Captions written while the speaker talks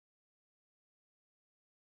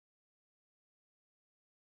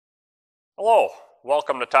Hello,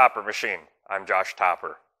 welcome to Topper Machine. I'm Josh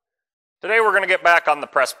Topper. Today we're going to get back on the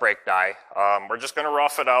press brake die. We're just going to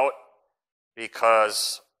rough it out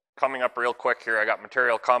because coming up real quick here, I got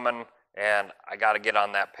material coming and I got to get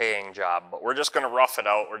on that paying job. But we're just going to rough it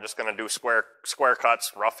out. We're just going to do square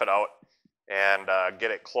cuts, rough it out, and get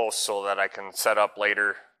it close so that I can set up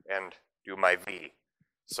later and do my V.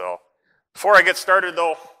 So before I get started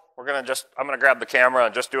though, I'm going to grab the camera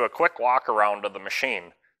and just do a quick walk around of the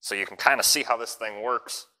machine so you can kind of see how this thing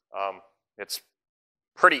works. It's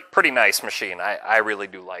pretty nice machine. I really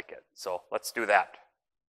do like it. So let's do that.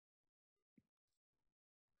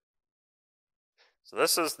 So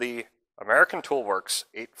this is the American Toolworks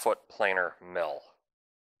 8-foot planer mill.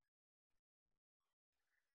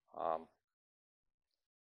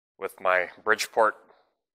 With my Bridgeport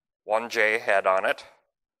 1J head on it.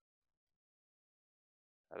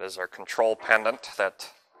 That is our control pendant that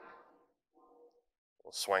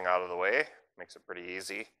will swing out of the way. Makes it pretty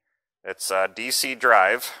easy. It's a DC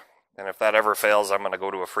drive, and if that ever fails, I'm going to go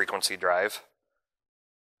to a frequency drive.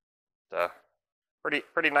 It's a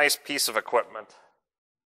pretty nice piece of equipment.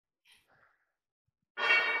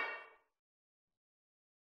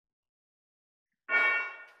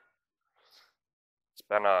 It's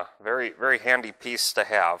been a very handy piece to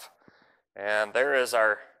have. And there is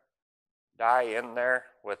our die in there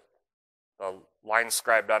with the line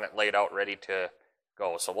scribed on it, laid out, ready to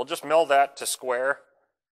go. So we'll just mill that to square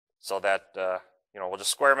so that, we'll just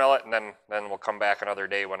square mill it, and then we'll come back another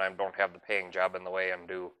day when I don't have the paying job in the way and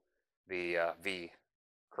do the V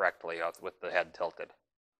correctly with the head tilted.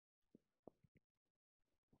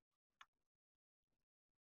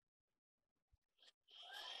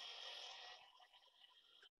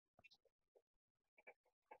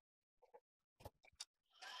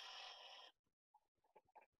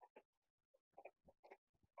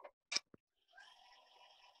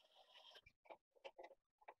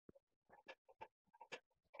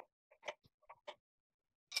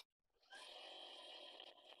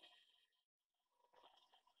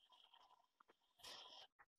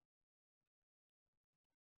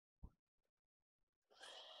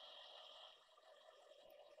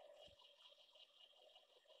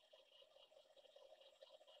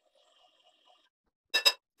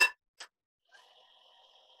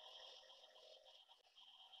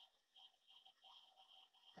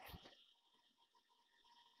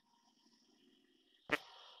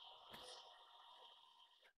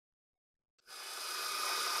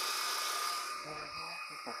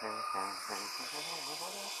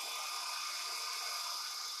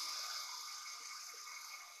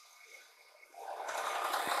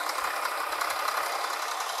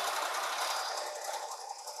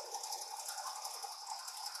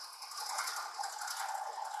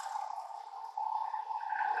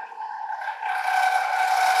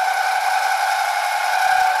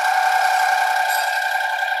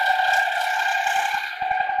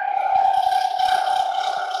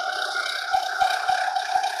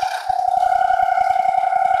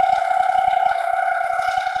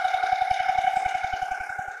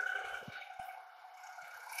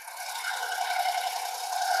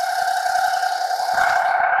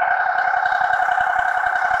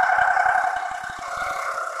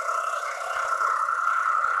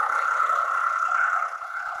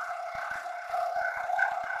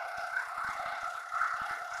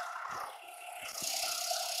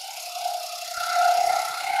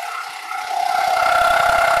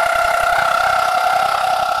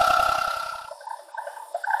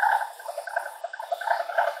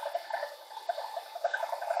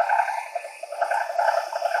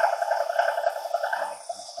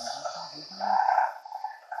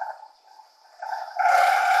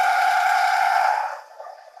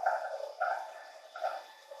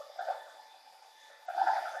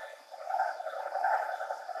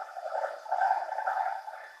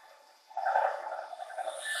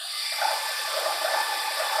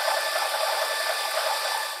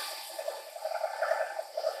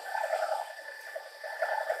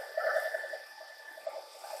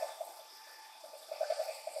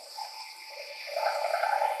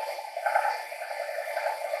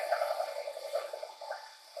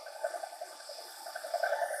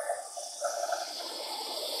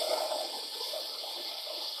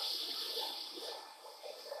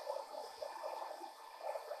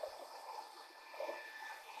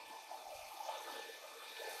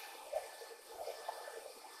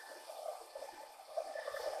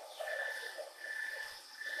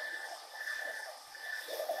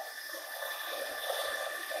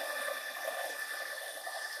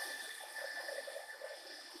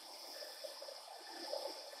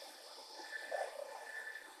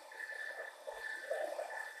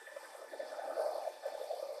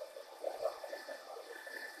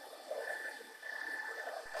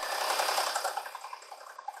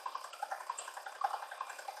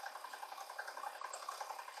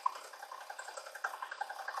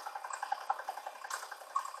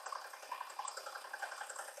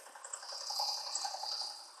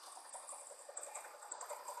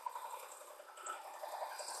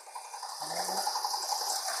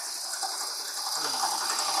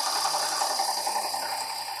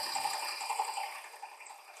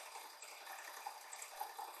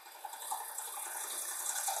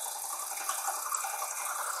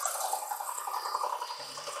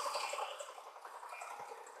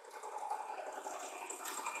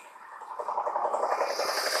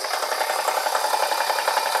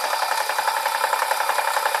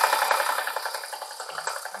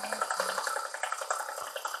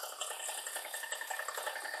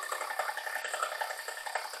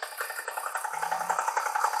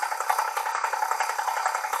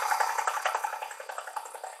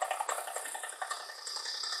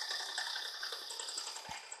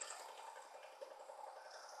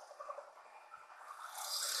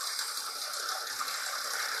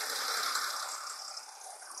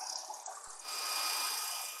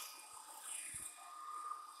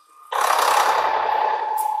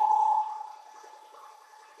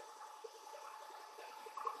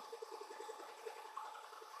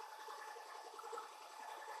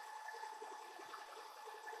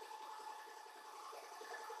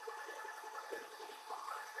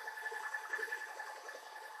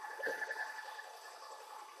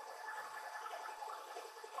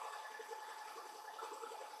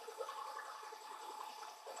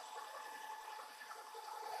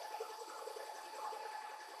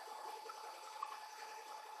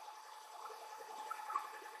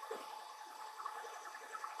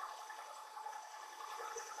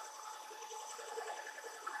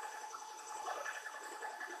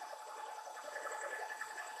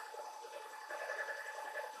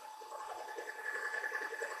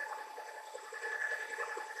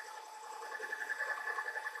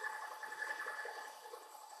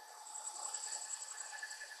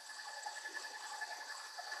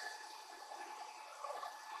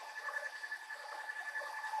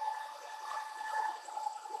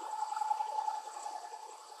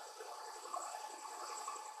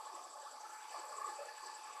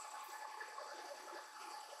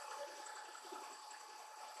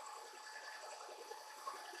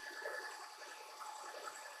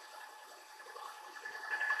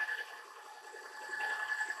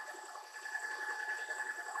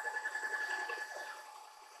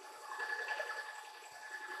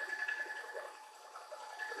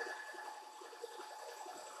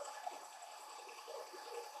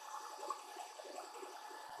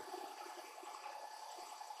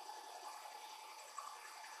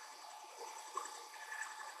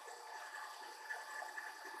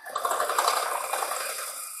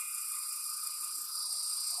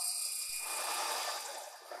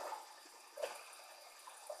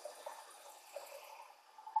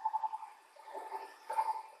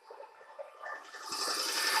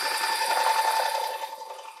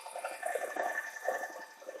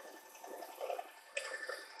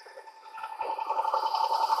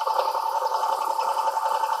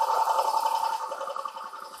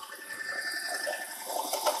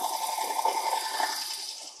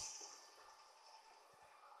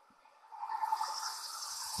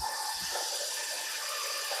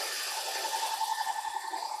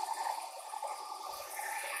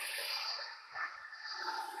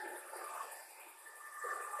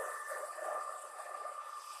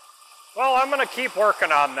 Well, I'm going to keep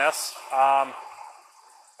working on this. I'm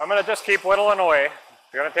going to just keep whittling away.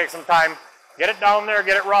 It's going to take some time. Get it down there,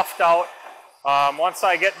 get it roughed out. Once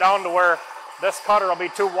I get down to where this cutter will be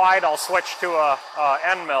too wide, I'll switch to a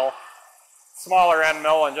end mill, smaller end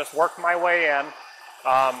mill, and just work my way in.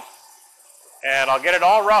 And I'll get it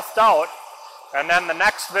all roughed out. And then the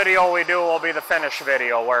next video we do will be the finish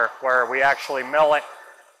video where we actually mill it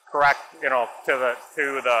correct, you know, to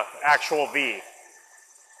the actual V.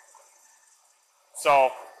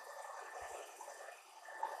 So,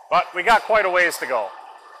 but we got quite a ways to go.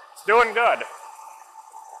 It's doing good.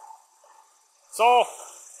 So,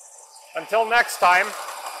 until next time,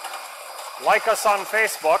 like us on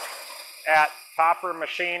Facebook at Topper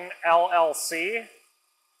Machine LLC.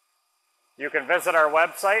 You can visit our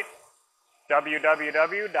website,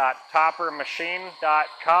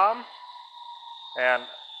 www.toppermachine.com, and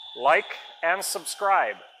like and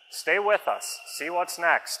subscribe. Stay with us. See what's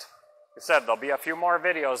next. Like I said, there'll be a few more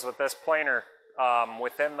videos with this planer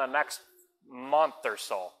within the next month or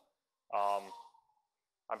so. I'm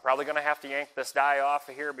probably going to have to yank this die off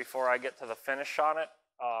of here before I get to the finish on it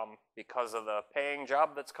because of the paying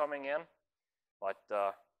job that's coming in. But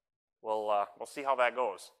we'll see how that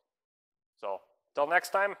goes. So, till next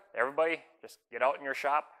time, everybody, just get out in your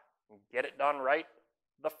shop and get it done right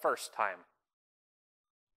the first time.